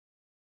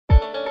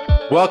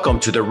Welcome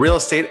to the Real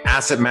Estate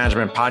Asset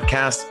Management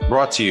Podcast,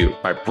 brought to you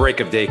by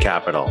Break of Day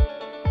Capital.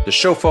 The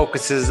show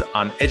focuses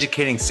on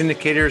educating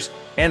syndicators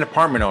and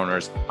apartment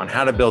owners on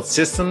how to build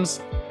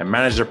systems and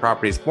manage their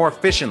properties more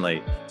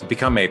efficiently to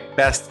become a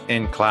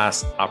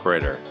best-in-class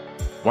operator.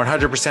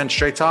 100%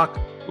 straight talk.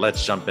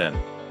 Let's jump in.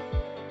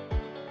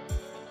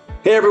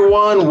 Hey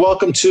everyone,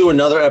 welcome to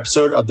another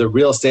episode of the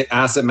Real Estate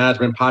Asset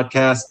Management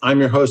Podcast. I'm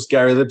your host,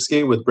 Gary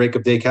Lipsky with Break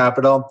of Day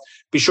Capital.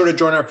 Be sure to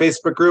join our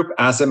Facebook group,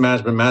 Asset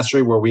Management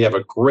Mastery, where we have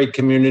a great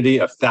community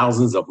of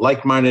thousands of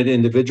like-minded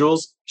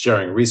individuals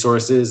sharing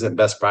resources and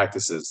best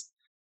practices.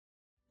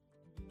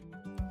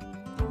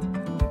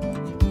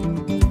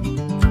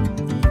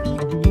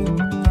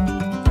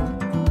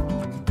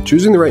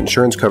 Choosing the right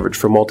insurance coverage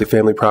for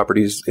multifamily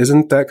properties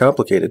isn't that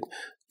complicated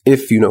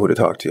if you know who to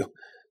talk to.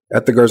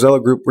 At the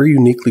Garzella Group, we're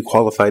uniquely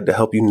qualified to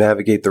help you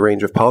navigate the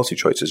range of policy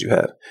choices you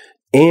have,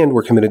 and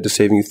we're committed to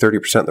saving you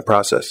 30% in the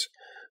process.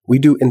 We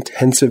do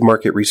intensive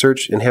market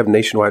research and have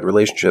nationwide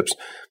relationships,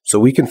 so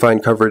we can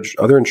find coverage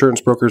other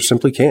insurance brokers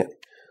simply can't.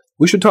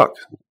 We should talk.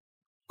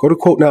 Go to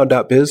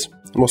quotenow.biz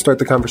and we'll start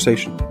the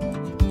conversation.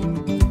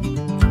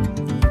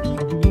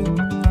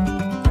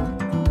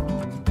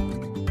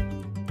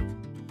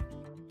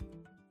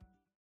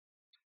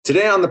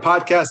 Today on the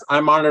podcast,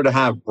 I'm honored to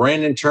have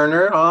Brandon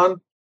Turner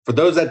on. For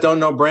those that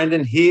don't know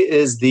Brandon, he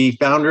is the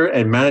founder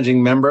and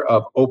managing member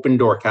of Open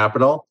Door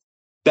Capital,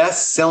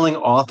 best-selling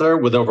author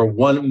with over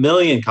 1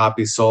 million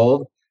copies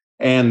sold,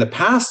 and the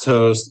past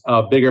host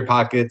of Bigger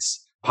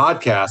Pockets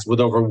podcast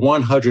with over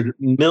 100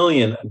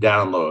 million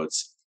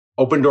downloads.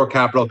 Open Door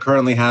Capital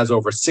currently has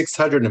over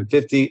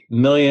 650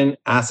 million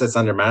assets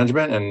under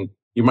management, and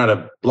you might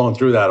have blown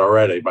through that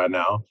already by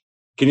now.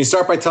 Can you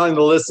start by telling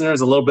the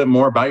listeners a little bit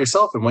more about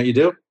yourself and what you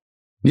do?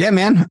 Yeah,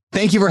 man.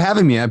 Thank you for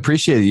having me. I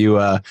appreciate you.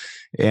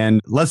 And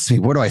let's see,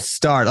 where do I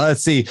start?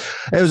 Let's see.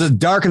 It was a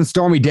dark and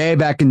stormy day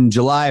back in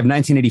July of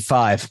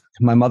 1985.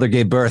 My mother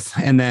gave birth.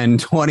 And then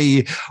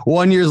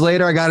 21 years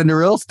later, I got into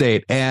real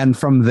estate. And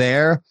from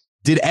there,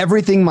 did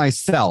everything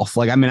myself.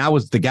 I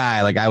was the guy.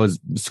 I was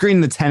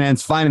screening the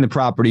tenants, finding the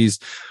properties,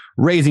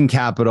 raising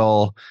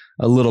capital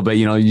a little bit,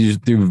 you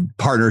through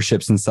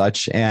partnerships and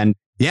such. And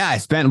yeah, I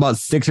spent about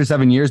 6 or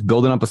 7 years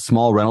building up a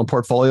small rental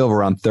portfolio of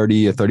around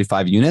 30 or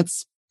 35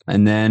 units.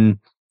 And then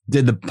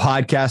did the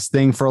podcast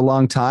thing for a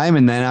long time.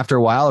 And then after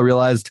a while, I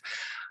realized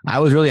I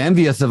was really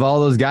envious of all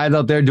those guys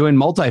out there doing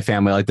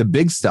multifamily, like the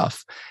big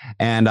stuff.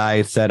 And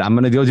I said, I'm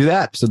going to go do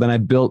that. So then I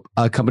built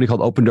a company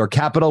called Open Door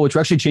Capital, which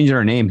we're actually changing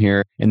our name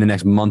here in the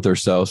next month or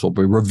so. So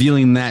we'll be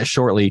revealing that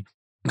shortly,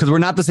 because we're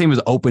not the same as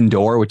Open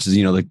Door, which is,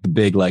 the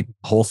big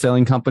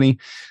wholesaling company,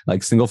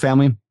 like single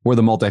family. We're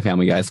the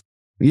multifamily guys.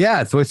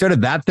 Yeah. So I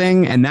started that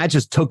thing and that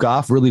just took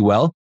off really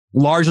well,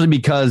 largely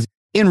because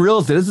in real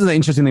estate, this is the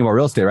interesting thing about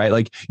real estate,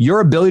 right? Your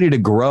ability to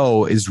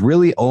grow is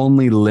really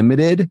only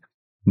limited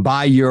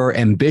by your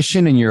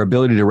ambition and your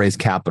ability to raise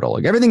capital.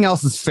 Everything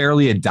else is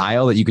fairly a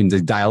dial that you can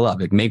dial up.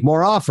 Make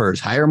more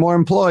offers, hire more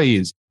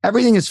employees.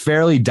 Everything is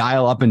fairly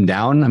dial up and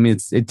down.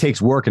 It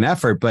takes work and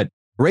effort, but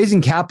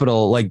raising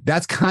capital,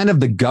 that's kind of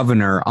the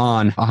governor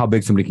on how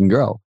big somebody can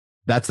grow.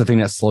 That's the thing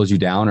that slows you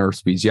down or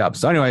speeds you up.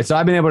 So anyway,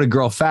 I've been able to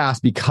grow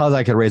fast because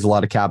I could raise a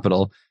lot of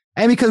capital.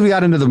 And because we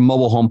got into the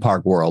mobile home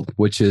park world,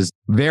 which is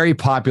very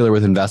popular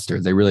with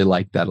investors. They really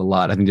like that a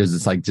lot. I think there's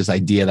this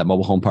idea that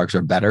mobile home parks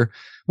are better,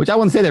 which I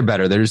wouldn't say they're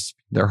better.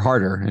 They're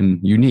harder and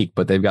unique,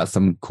 but they've got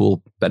some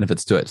cool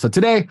benefits to it. So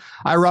today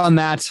I run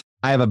that.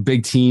 I have a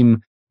big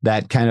team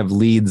that kind of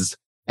leads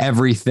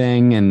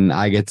everything. And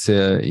I get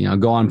to,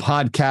 go on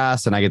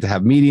podcasts and I get to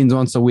have meetings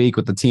once a week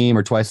with the team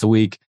or twice a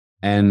week.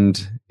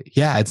 And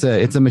yeah, it's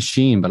a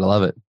machine, but I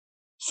love it.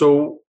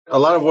 So a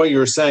lot of what you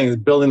were saying is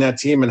building that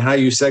team and how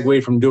you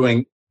segue from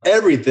doing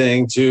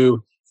everything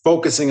to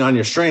focusing on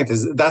your strength.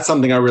 That's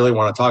something I really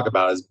want to talk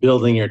about, is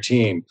building your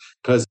team,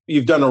 because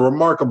you've done a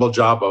remarkable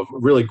job of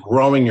really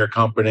growing your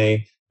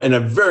company in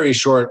a very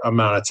short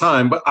amount of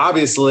time. But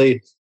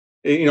obviously,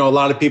 a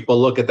lot of people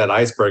look at that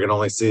iceberg and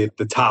only see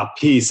the top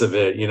piece of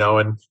it,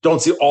 and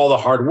don't see all the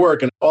hard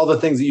work and all the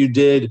things that you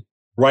did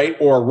right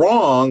or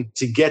wrong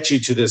to get you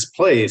to this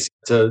place,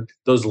 to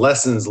those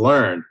lessons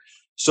learned.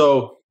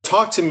 So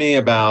talk to me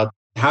about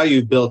how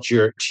you built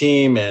your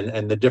team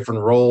and the different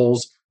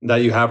roles that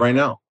you have right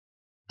now.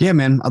 Yeah,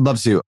 man, I'd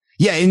love to.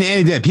 Yeah,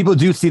 and people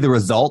do see the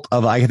result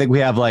of, I think we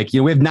have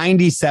we have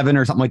 97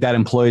 or something like that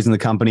employees in the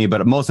company,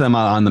 but most of them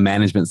are on the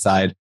management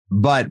side.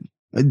 But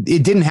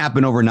it didn't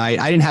happen overnight.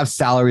 I didn't have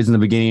salaries in the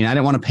beginning. I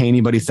didn't want to pay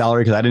anybody's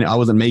salary because I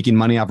wasn't making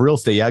money off real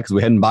estate yet because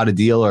we hadn't bought a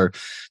deal or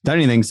done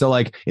anything. So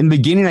in the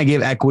beginning, I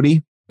gave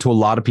equity to a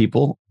lot of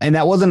people, and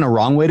that wasn't a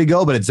wrong way to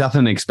go, but it's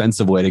definitely an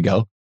expensive way to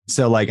go.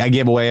 So I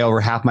gave away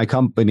over half my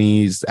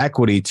company's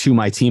equity to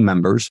my team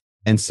members.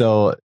 And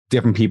so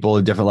different people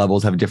at different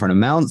levels have different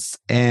amounts.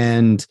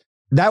 And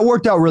that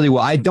worked out really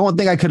well. I don't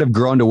think I could have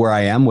grown to where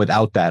I am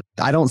without that.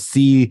 I don't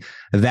see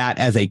that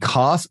as a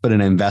cost, but an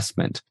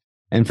investment.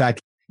 In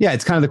fact, yeah,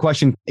 it's kind of the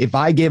question. If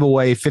I gave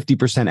away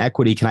 50%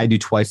 equity, can I do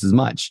twice as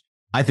much?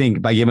 I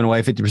think by giving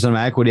away 50% of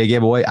my equity,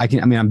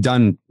 I've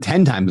done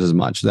 10 times as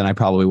much than I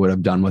probably would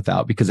have done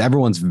without, because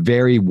everyone's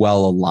very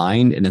well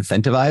aligned and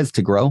incentivized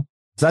to grow.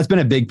 So that's been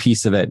a big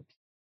piece of it.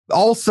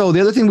 Also, the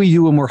other thing we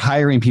do when we're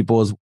hiring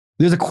people is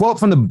there's a quote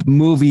from the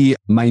movie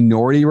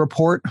Minority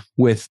Report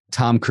with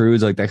Tom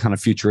Cruise, like that kind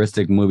of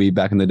futuristic movie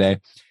back in the day.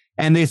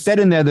 And they said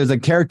in there's a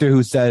character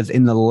who says,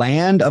 in the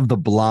land of the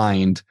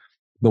blind,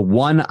 the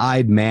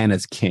one-eyed man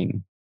is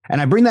king. And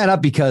I bring that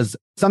up because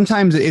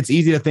sometimes it's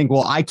easy to think,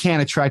 well, I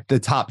can't attract the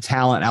top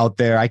talent out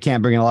there. I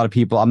can't bring in a lot of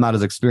people. I'm not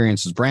as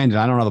experienced as Brandon.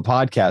 I don't have a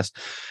podcast.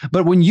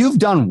 But when you've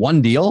done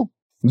one deal,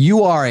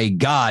 you are a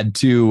god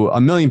to a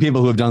million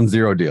people who have done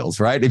 0 deals,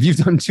 right? If you've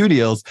done 2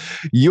 deals,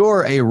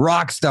 you're a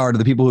rock star to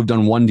the people who've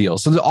done 1 deal.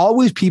 So there's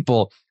always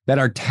people that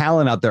are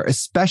talent out there,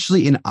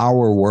 especially in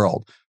our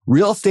world.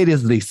 Real estate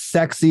is the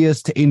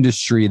sexiest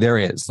industry there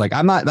is. Like,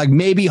 I'm not like,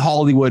 maybe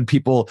Hollywood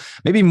people,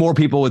 maybe more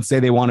people would say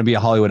they want to be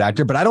a Hollywood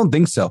actor, but I don't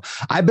think so.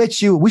 I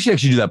bet you, we should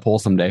actually do that poll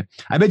someday.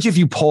 I bet you if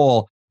you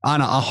poll on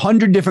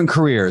 100 different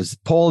careers,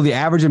 poll the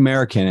average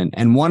American,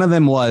 and one of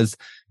them was,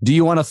 do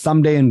you want to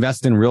someday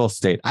invest in real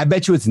estate? I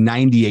bet you it's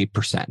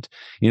 98%.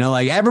 You know,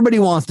 like everybody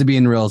wants to be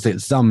in real estate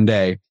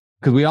someday,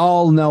 because we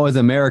all know as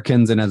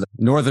Americans and as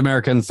North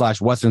Americans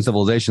 / Western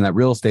civilization that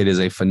real estate is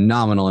a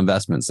phenomenal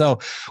investment. So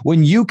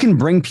when you can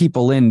bring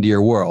people into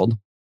your world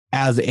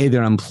as either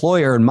an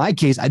employer, in my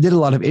case, I did a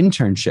lot of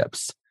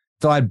internships.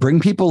 So I'd bring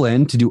people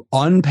in to do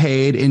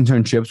unpaid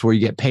internships where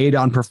you get paid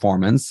on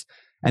performance.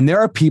 And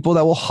there are people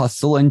that will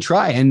hustle and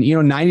try. And,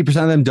 90%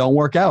 of them don't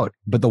work out.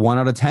 But the 1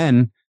 out of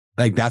 10,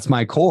 like that's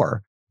my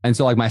core. And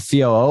so like my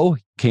COO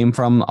came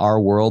from our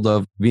world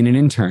of being an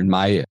intern.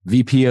 My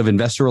VP of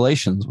investor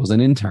relations was an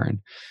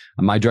intern.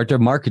 My director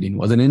of marketing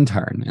was an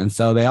intern. And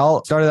so they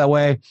all started that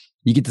way.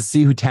 You get to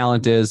see who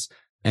talent is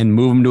and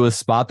move them to a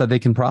spot that they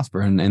can prosper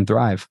and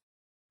thrive.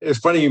 It's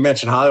funny you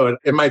mentioned Hollywood.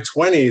 In my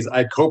 20s,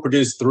 I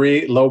co-produced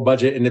 3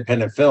 low-budget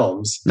independent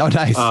films. Oh,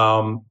 nice.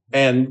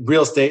 And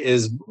real estate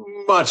is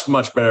much,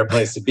 much better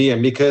place to be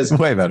in because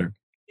way better.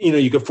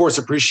 You could force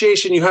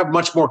appreciation. You have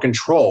much more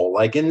control.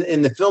 Like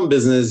in the film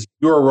business,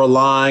 you're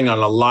relying on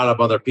a lot of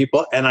other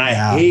people. And I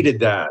hated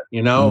that,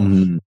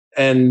 Mm-hmm.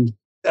 And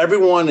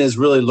everyone is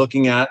really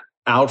looking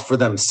out for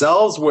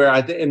themselves, where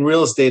I think in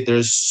real estate,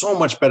 there's so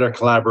much better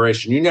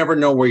collaboration. You never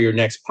know where your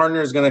next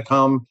partner is going to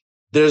come.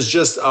 There's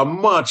just a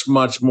much,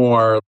 much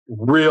more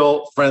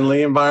real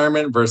friendly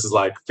environment versus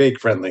like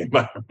fake friendly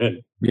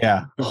environment.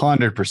 Yeah,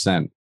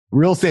 100%.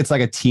 Real estate's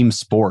like a team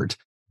sport.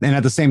 And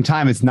at the same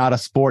time, it's not a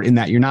sport in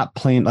that you're not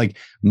playing, like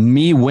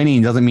me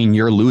winning doesn't mean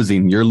you're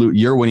losing.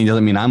 You're winning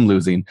doesn't mean I'm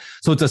losing.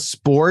 So it's a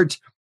sport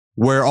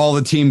where all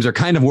the teams are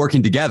kind of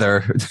working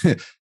together.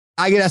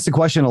 I get asked the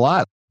question a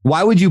lot.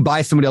 Why would you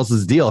buy somebody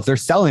else's deal? If they're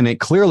selling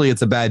it, clearly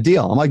it's a bad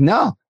deal. I'm like,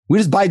 no, we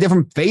just buy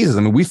different phases. I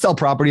mean, we sell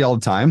property all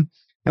the time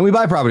and we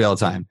buy property all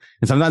the time.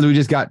 And sometimes we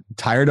just got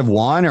tired of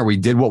one, or we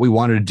did what we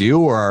wanted to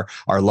do, or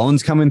our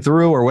loans coming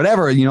through or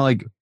whatever,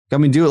 like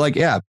come and do it. Like,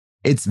 yeah.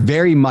 It's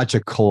very much a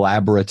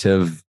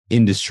collaborative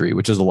industry,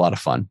 which is a lot of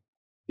fun.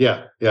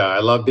 Yeah. I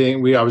love I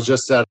was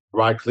just at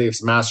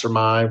Rycliffe's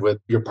Mastermind with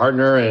your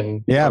partner,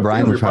 and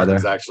Brian was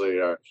there. Actually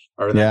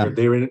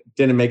they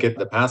didn't make it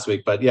the past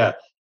week, but yeah,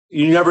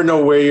 you never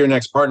know where your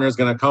next partner is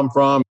going to come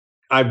from.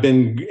 I've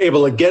been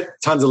able to get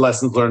tons of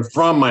lessons learned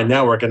from my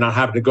network and not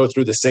having to go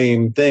through the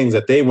same things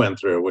that they went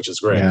through, which is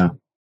great.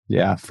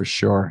 Yeah, for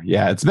sure.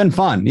 Yeah, it's been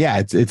fun.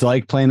 Yeah, it's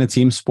like playing a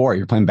team sport.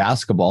 You're playing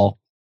basketball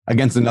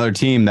against another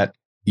team that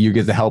you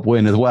get to help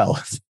win as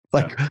well.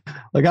 Like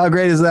how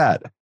great is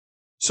that?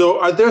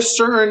 So are there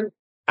certain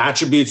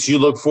attributes you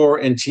look for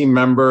in team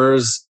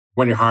members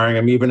when you're hiring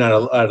them, even at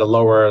a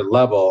lower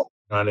level,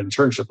 on an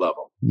internship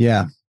level?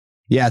 Yeah,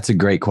 it's a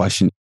great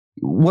question.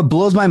 What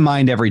blows my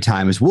mind every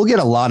time is we'll get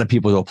a lot of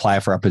people to apply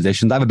for our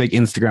positions. I have a big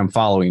Instagram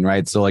following,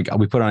 right? So like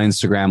we put on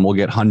Instagram, we'll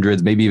get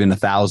hundreds, maybe even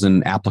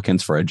 1,000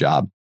 applicants for a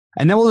job.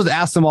 And then we'll just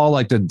ask them all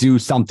like to do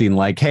something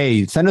like,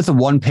 hey, send us a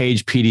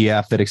 1-page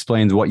PDF that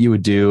explains what you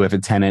would do if a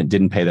tenant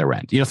didn't pay their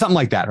rent. Something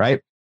like that,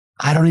 right?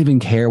 I don't even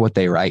care what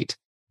they write.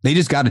 They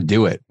just got to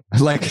do it.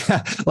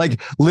 Like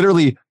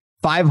literally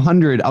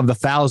 500 of the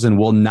 1,000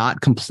 will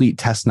not complete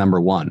test number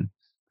 1.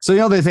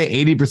 So, they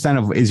say 80%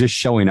 of is just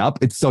showing up.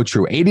 It's so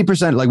true.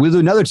 80%, like we'll do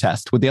another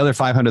test with the other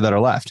 500 that are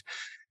left,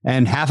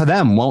 and half of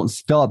them won't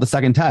fill out the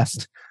second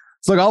test.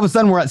 So like all of a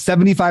sudden we're at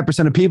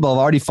 75% of people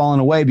have already fallen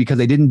away because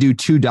they didn't do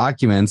 2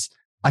 documents.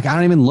 Like I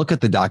don't even look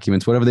at the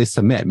documents, whatever they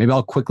submit. Maybe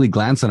I'll quickly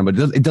glance on them,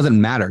 but it doesn't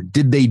matter.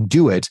 Did they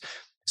do it?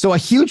 So a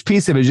huge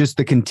piece of it is just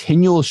the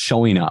continual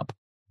showing up.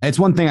 It's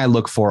one thing I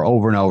look for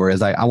over and over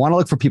is I want to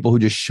look for people who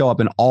just show up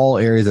in all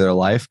areas of their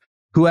life,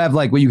 who have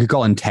like what you could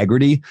call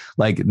integrity.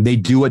 Like they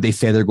do what they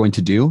say they're going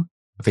to do.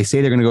 If they say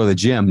they're going to go to the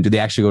gym, do they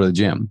actually go to the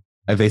gym?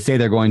 If they say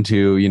they're going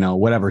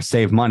to,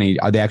 save money,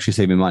 are they actually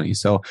saving money?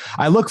 So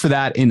I look for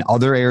that in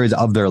other areas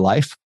of their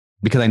life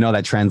because I know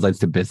that translates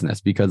to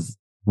business, because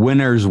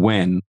winners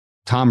win.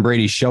 Tom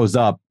Brady shows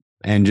up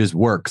and just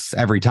works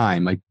every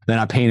time. Like they're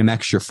not paying him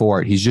extra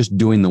for it. He's just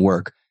doing the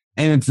work.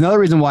 And it's another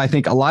reason why I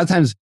think a lot of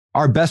times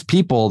our best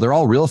people, they're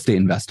all real estate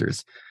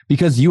investors,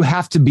 because you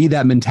have to be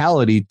that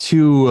mentality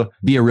to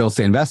be a real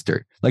estate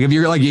investor. Like if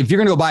you're going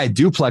to go buy a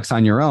duplex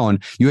on your own,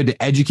 you had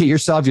to educate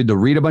yourself. You had to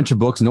read a bunch of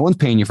books. No one's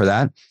paying you for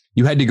that.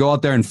 You had to go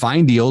out there and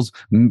find deals,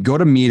 go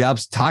to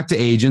meetups, talk to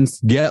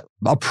agents, get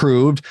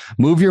approved,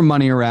 move your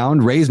money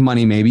around, raise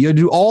money. Maybe you had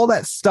to do all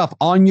that stuff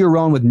on your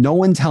own with no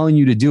one telling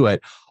you to do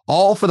it,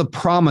 all for the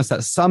promise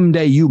that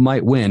someday you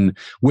might win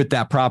with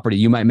that property.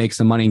 You might make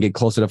some money and get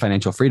closer to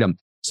financial freedom.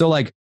 So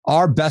like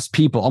our best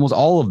people, almost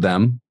all of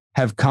them,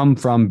 have come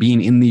from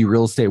being in the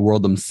real estate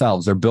world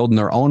themselves. They're building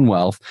their own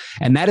wealth.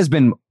 And that has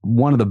been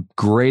one of the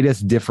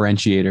greatest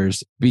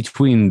differentiators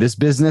between this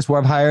business where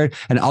I've hired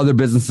and other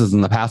businesses in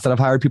the past that I've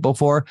hired people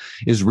for,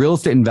 is real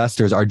estate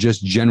investors are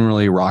just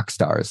generally rock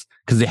stars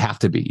because they have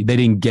to be. They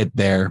didn't get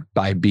there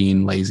by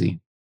being lazy.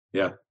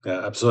 Yeah,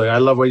 absolutely. I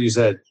love what you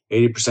said.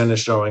 80% is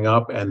showing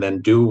up and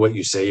then do what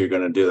you say you're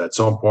going to do. That's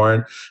so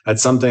important.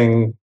 That's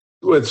something,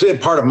 it's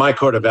part of my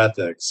code of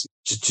ethics,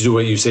 just to do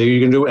what you say you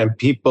can do. And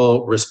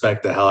people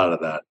respect the hell out of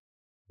that.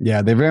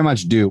 Yeah, they very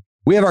much do.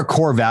 We have our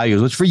core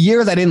values, which for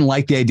years I didn't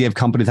like the idea of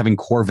companies having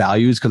core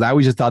values because I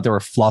always just thought they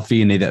were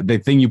fluffy and the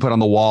thing you put on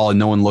the wall and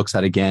no one looks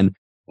at again.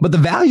 But the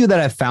value that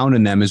I found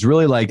in them is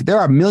really like, there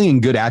are a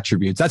million good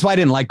attributes. That's why I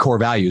didn't like core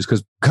values,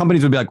 because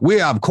companies would be like, we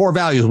have core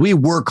values. We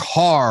work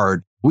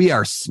hard. We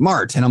are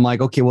smart. And I'm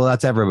like, okay, well,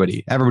 that's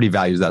everybody. Everybody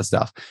values that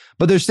stuff.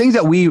 But there's things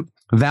that we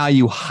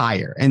value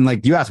higher. And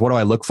like you asked, what do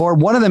I look for?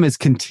 One of them is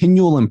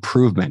continual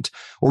improvement,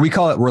 or we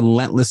call it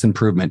relentless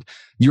improvement.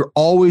 You're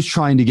always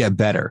trying to get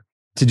better,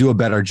 to do a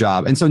better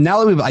job. And so now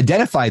that we've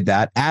identified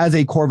that as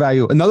a core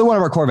value, another one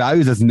of our core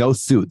values is no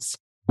suits.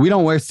 We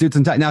don't wear suits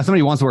and ties. Now, if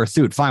somebody wants to wear a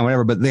suit, fine,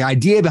 whatever. But the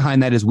idea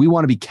behind that is we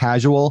want to be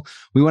casual.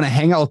 We want to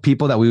hang out with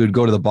people that we would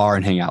go to the bar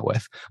and hang out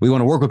with. We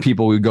want to work with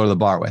people we would go to the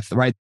bar with,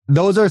 right?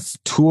 Those are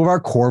two of our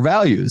core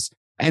values.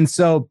 And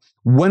so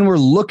when we're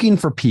looking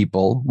for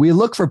people, we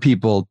look for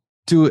people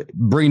to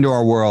bring to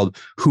our world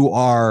who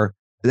are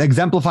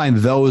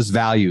exemplifying those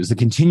values, the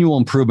continual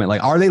improvement.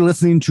 Like, are they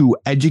listening to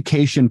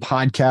education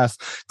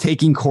podcasts,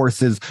 taking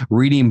courses,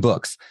 reading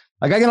books?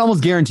 Like, I can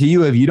almost guarantee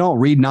you, if you don't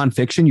read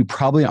nonfiction, you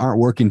probably aren't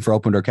working for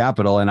Open Door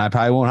Capital, and I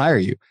probably won't hire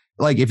you.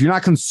 Like, if you're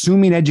not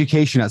consuming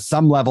education at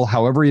some level,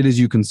 however it is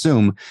you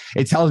consume,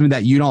 it tells me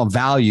that you don't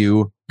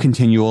value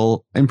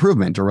continual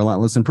improvement or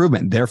relentless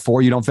improvement.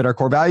 Therefore, you don't fit our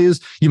core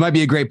values. You might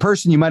be a great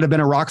person. You might have been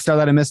a rock star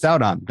that I missed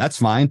out on. That's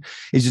fine.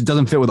 It just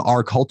doesn't fit with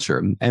our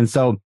culture. And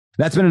so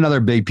that's been another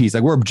big piece.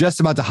 Like, we're just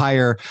about to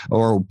hire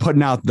or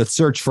putting out the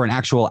search for an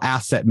actual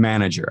asset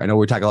manager. I know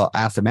we're talking about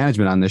asset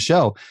management on this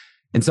show.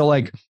 And so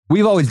like,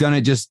 we've always done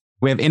it, just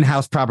we have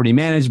in-house property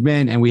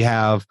management and we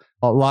have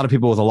a lot of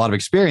people with a lot of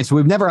experience. So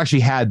we've never actually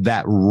had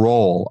that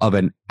role of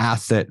an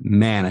asset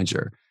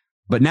manager.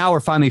 But now we're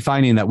finally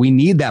finding that we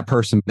need that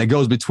person that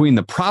goes between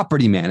the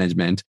property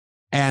management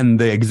and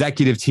the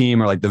executive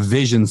team, or like the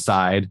vision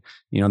side,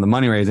 you know, the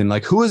money raising.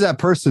 Like, who is that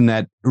person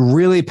that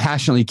really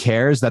passionately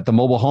cares that the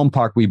mobile home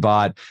park we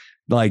bought,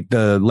 like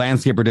the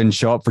landscaper didn't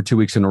show up for 2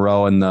 weeks in a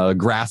row and the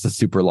grass is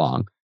super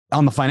long?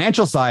 On the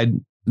financial side,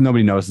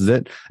 nobody notices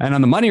it. And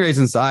on the money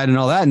raising side and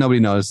all that, nobody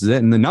notices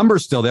it. And the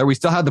number's still there. We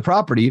still have the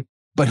property,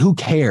 but who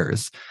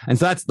cares? And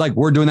so that's like,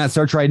 we're doing that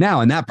search right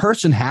now. And that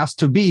person has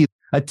to be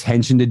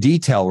attention to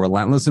detail,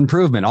 relentless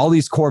improvement, all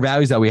these core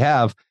values that we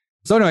have.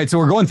 So anyway, so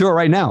we're going through it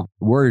right now.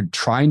 We're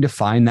trying to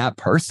find that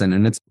person.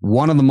 And it's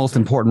one of the most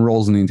important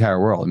roles in the entire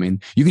world. I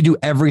mean, you can do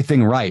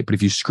everything right, but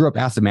if you screw up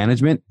asset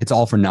management, it's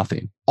all for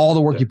nothing. All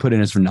the work you put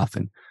in is for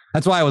nothing.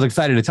 That's why I was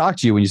excited to talk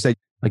to you when you said,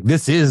 like,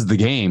 this is the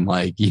game.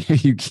 Like,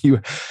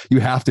 you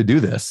have to do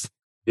this.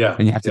 Yeah.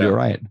 And you have to do it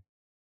right.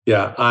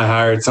 Yeah. I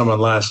hired someone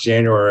last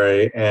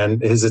January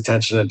and his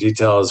attention to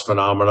detail is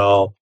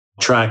phenomenal.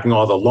 Tracking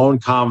all the loan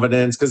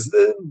confidence, because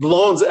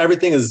loans,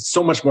 everything is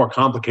so much more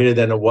complicated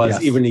than it was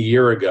even a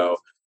year ago.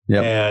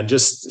 Yep. And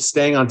just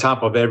staying on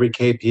top of every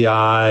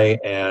KPI,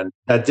 and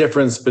that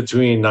difference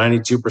between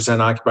 92%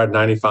 occupied and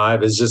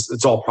 95 is just,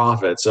 it's all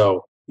profit.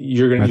 So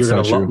you're going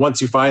to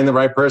once you find the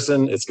right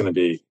person, you're going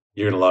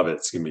to love it.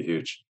 It's going to be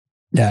huge.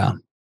 Yeah.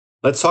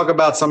 Let's talk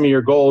about some of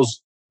your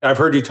goals. I've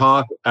heard you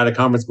talk at a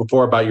conference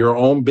before about your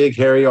own big,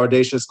 hairy,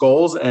 audacious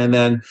goals, and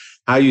then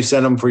how you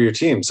set them for your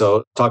team.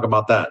 So talk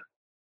about that.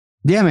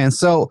 Yeah, man.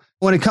 So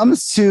when it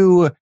comes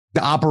to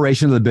the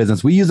operation of the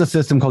business, we use a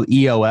system called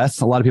EOS.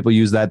 A lot of people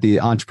use that. The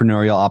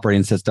entrepreneurial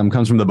operating system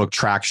comes from the book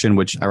Traction,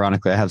 which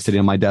ironically I have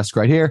sitting on my desk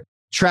right here.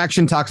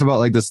 Traction talks about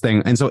like this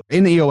thing. And so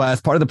in the EOS,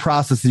 part of the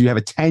process is you have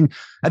I think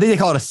they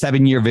call it a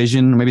 7-year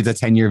vision. Maybe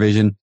it's a 10-year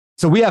vision.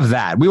 So we have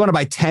that. We want to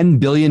buy $10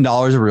 billion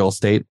of real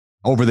estate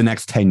over the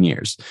next 10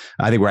 years.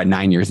 I think we're at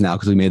 9 years now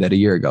because we made that a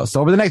year ago.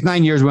 So over the next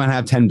 9 years, we want to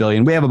have 10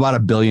 billion. We have about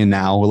 $1 billion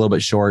now, a little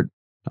bit short.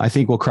 I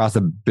think we'll cross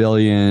 $1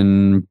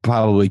 billion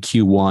probably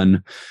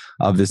Q1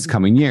 of this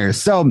coming year.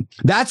 So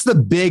that's the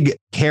big,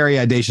 hairy,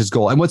 audacious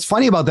goal. And what's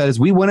funny about that is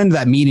we went into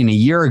that meeting a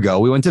year ago.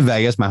 We went to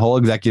Vegas. My whole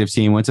executive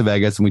team went to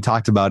Vegas and we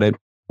talked about it.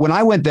 When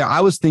I went there, I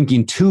was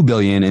thinking $2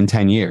 billion in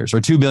 10 years or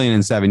 $2 billion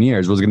in 7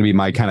 years was going to be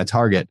my kind of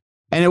target.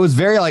 And it was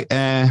very like,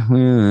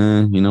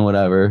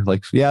 whatever.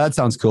 Like, yeah, that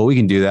sounds cool. We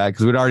can do that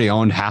because we'd already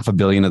owned $500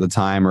 million at the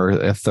time or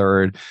a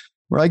third.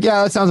 We're like,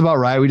 yeah, that sounds about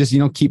right. We just,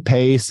 keep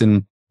pace.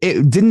 And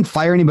it didn't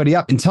fire anybody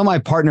up until my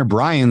partner,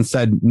 Brian,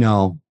 said,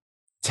 no,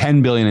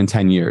 10 billion in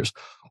 10 years.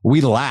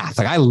 We laughed.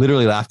 Like I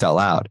literally laughed out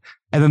loud.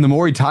 And then the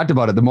more we talked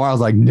about it, the more I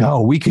was like,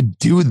 no, we could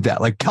do that.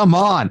 Like, come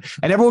on.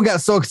 And everyone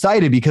got so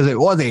excited because it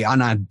was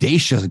an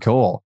audacious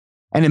goal.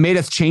 And it made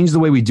us change the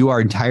way we do our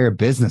entire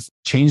business,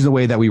 change the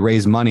way that we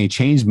raise money,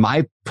 change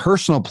my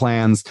personal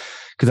plans.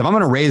 Because if I'm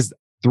going to raise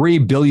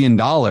 $3 billion,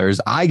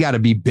 I got to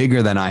be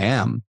bigger than I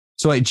am.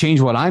 So it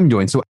changed what I'm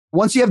doing. So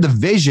once you have the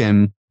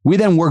vision, we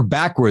then work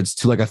backwards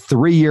to like a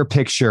 3-year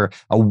picture,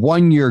 a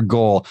 1-year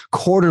goal,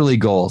 quarterly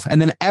goals.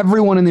 And then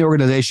everyone in the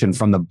organization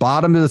from the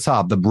bottom to the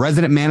top, the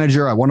resident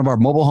manager at one of our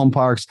mobile home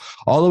parks,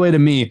 all the way to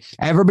me,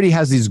 everybody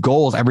has these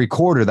goals every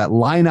quarter that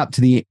line up to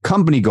the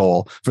company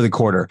goal for the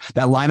quarter,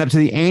 that line up to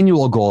the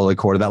annual goal of the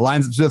quarter, that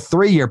lines up to the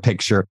 3-year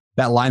picture,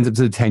 that lines up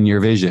to the 10-year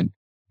vision.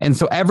 And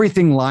so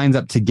everything lines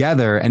up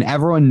together and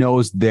everyone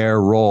knows their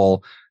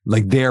role,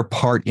 like their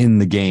part in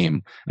the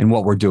game and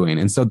what we're doing.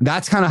 And so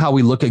that's kind of how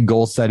we look at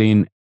goal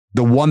setting.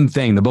 The One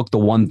Thing, the book, The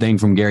One Thing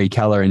from Gary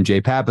Keller and Jay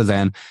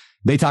Papasan,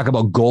 they talk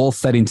about goal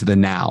setting to the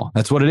now.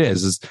 That's what it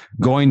is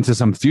going to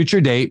some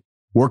future date,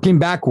 working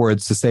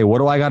backwards to say, what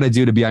do I got to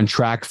do to be on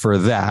track for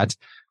that?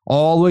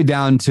 All the way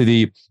down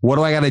to what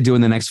do I got to do in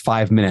the next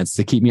 5 minutes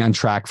to keep me on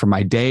track for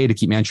my day, to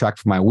keep me on track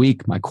for my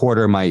week, my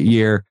quarter, my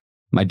year,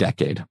 my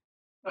decade.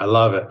 I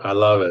love it. I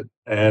love it.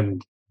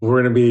 And we're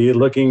going to be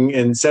looking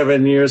in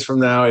 7 years from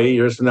now, 8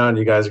 years from now, and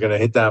you guys are going to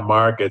hit that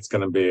mark. It's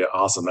going to be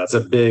awesome. That's a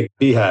big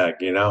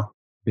BHAG,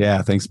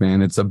 Yeah, thanks,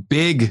 man. It's a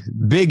big,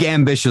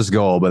 ambitious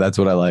goal, but that's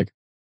what I like.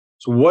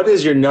 So what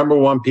is your number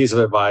one piece of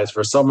advice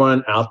for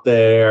someone out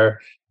there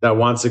that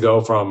wants to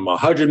go from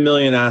 100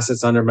 million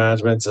assets under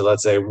management to,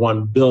 let's say,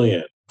 1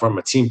 billion from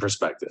a team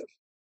perspective?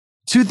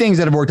 2 things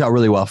that have worked out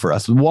really well for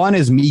us. One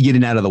is me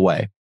getting out of the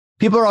way.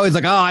 People are always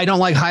like, oh, I don't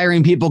like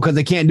hiring people because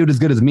they can't do it as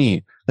good as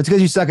me. That's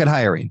because you suck at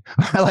hiring.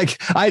 Like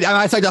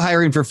I sucked at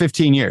hiring for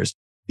 15 years.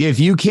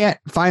 If you can't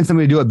find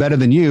somebody to do it better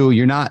than you,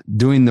 you're not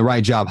doing the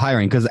right job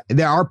hiring, because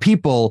there are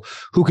people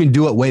who can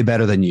do it way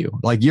better than you.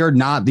 Like you're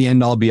not the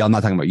end all be all. I'm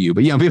not talking about you,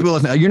 but people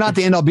listen, you're not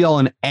the end all be all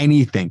in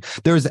anything.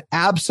 There's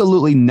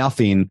absolutely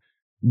nothing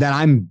that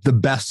I'm the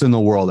best in the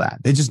world at.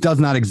 It just does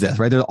not exist,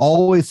 right? There's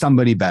always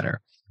somebody better.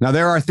 Now,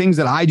 there are things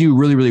that I do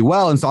really, really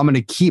well. And so I'm going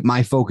to keep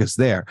my focus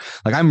there.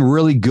 Like I'm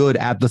really good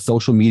at the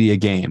social media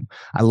game.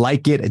 I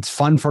like it. It's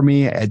fun for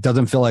me. It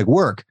doesn't feel like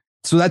work.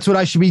 So that's what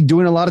I should be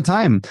doing a lot of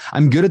time.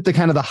 I'm good at the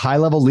kind of the high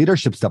level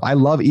leadership stuff. I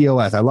love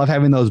EOS. I love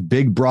having those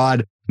big,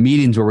 broad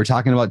meetings where we're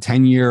talking about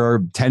 10-year or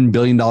 $10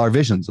 billion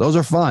visions. Those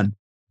are fun,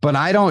 but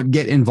I don't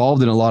get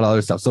involved in a lot of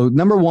other stuff. So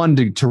number one,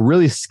 to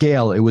really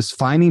scale, it was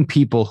finding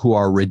people who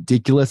are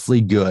ridiculously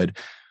good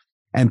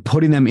and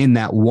putting them in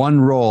that one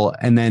role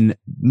and then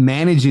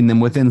managing them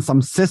within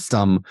some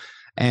system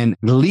and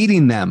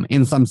leading them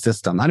in some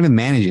system. Not even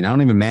managing. I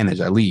don't even manage.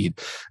 I lead,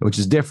 which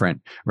is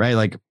different, right?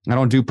 Like I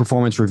don't do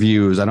performance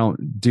reviews. I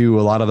don't do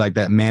a lot of like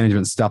that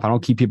management stuff. I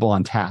don't keep people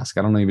on task.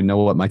 I don't even know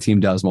what my team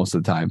does most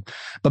of the time.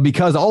 But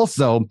because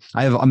also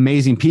I have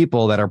amazing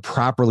people that are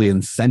properly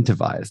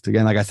incentivized.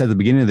 Again, like I said at the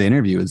beginning of the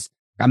interview, is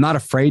I'm not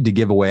afraid to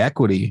give away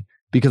equity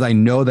because I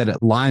know that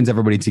it lines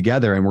everybody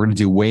together and we're going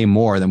to do way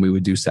more than we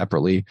would do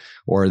separately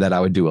or that I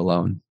would do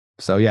alone.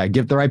 So yeah,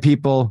 give the right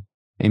people,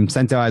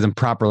 incentivize them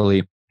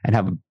properly, and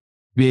have a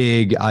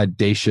big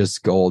audacious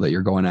goal that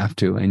you're going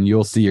after, and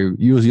you'll see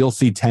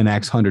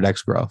 10x,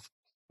 100x growth.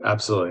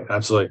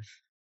 Absolutely.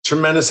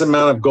 Tremendous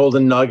amount of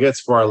golden nuggets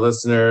for our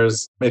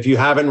listeners. If you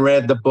haven't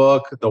read the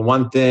book, The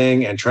One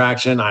Thing and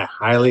Traction, I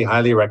highly,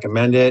 highly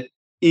recommend it.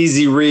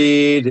 Easy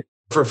read.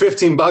 For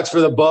 $15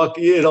 for the book,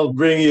 it'll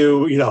bring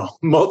you,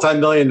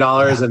 multi-million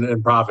dollars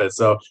in profit.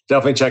 So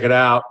definitely check it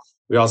out.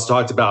 We also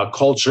talked about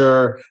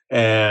culture,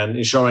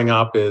 and showing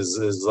up is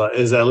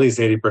at least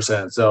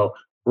 80%. So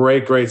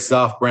great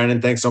stuff.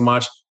 Brandon, thanks so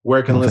much.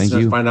 Where can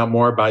listeners find out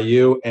more about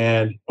you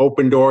and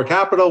Open Door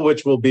Capital,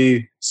 which will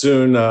be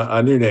soon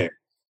a new name?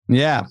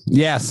 Yeah.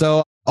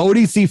 So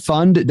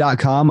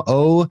odcfund.com,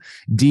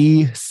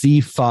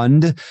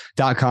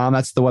 odcfund.com.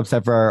 That's the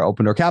website for our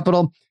Open Door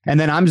Capital. And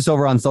then I'm just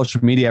over on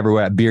social media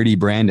everywhere at Beardy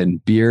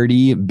Brandon,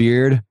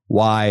 Beard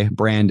Y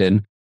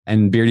Brandon.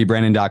 And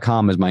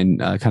beardybrandon.com is my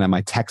kind of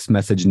my text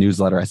message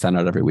newsletter I send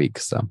out every week.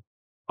 So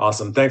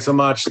awesome. Thanks so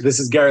much. This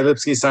is Gary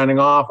Lipsky signing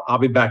off. I'll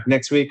be back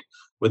next week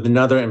with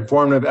another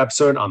informative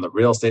episode on the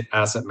Real Estate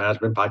Asset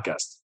Management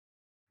Podcast.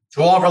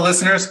 To all of our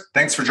listeners,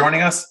 thanks for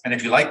joining us. And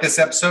if you like this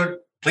episode,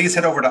 please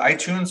head over to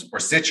iTunes or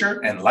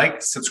Stitcher and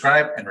like,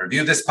 subscribe, and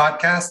review this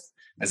podcast,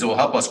 as it will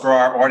help us grow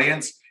our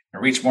audience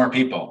and reach more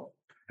people.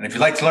 And if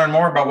you'd like to learn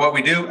more about what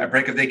we do at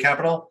Break of Day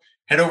Capital,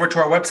 head over to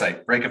our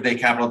website,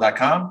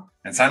 breakofdaycapital.com,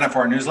 and sign up for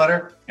our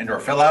newsletter and or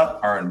fill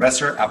out our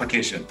investor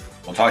application.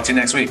 We'll talk to you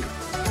next week.